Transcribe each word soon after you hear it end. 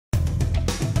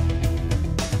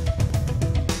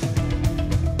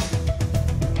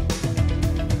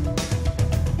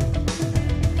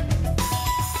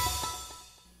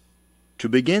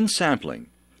begin sampling,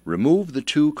 remove the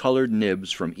two colored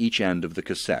nibs from each end of the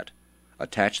cassette.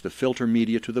 Attach the filter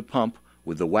media to the pump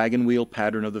with the wagon wheel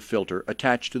pattern of the filter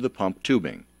attached to the pump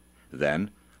tubing.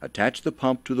 Then, attach the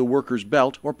pump to the worker's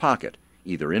belt or pocket,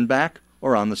 either in back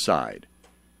or on the side.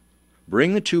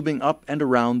 Bring the tubing up and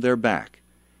around their back.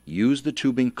 Use the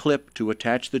tubing clip to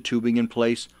attach the tubing in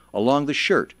place along the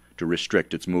shirt to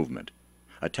restrict its movement.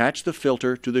 Attach the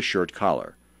filter to the shirt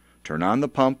collar. Turn on the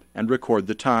pump and record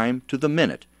the time to the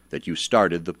minute that you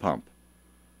started the pump.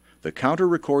 The counter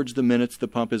records the minutes the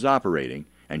pump is operating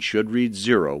and should read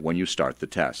 0 when you start the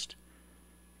test.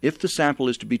 If the sample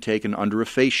is to be taken under a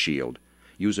face shield,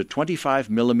 use a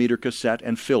 25mm cassette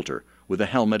and filter with a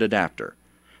helmet adapter.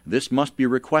 This must be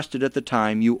requested at the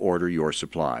time you order your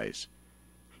supplies.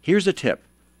 Here's a tip.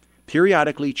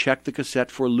 Periodically check the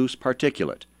cassette for loose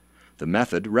particulate. The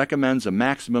method recommends a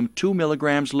maximum 2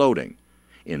 milligrams loading.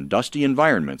 In dusty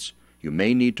environments, you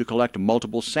may need to collect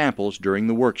multiple samples during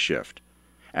the work shift.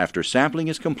 After sampling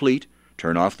is complete,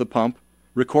 turn off the pump,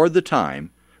 record the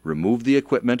time, remove the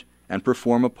equipment, and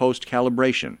perform a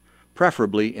post-calibration,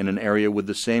 preferably in an area with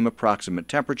the same approximate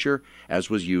temperature as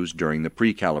was used during the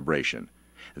pre-calibration.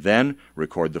 Then,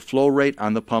 record the flow rate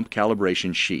on the pump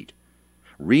calibration sheet.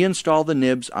 Reinstall the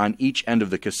nibs on each end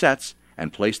of the cassettes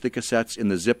and place the cassettes in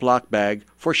the Ziploc bag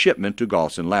for shipment to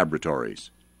Galson Laboratories.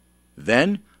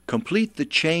 Then, complete the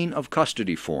chain of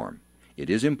custody form. It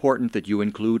is important that you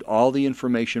include all the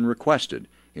information requested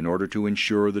in order to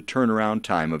ensure the turnaround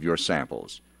time of your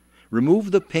samples.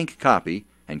 Remove the pink copy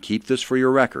and keep this for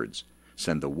your records.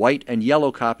 Send the white and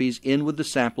yellow copies in with the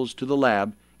samples to the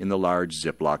lab in the large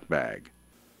Ziploc bag.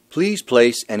 Please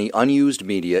place any unused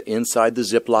media inside the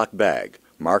Ziploc bag,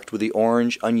 marked with the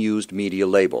orange unused media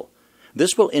label.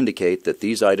 This will indicate that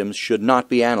these items should not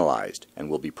be analyzed and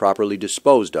will be properly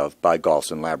disposed of by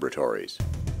Galson Laboratories.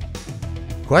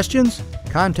 Questions?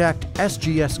 Contact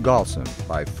SGS Galson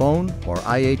by phone or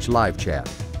IH Live Chat.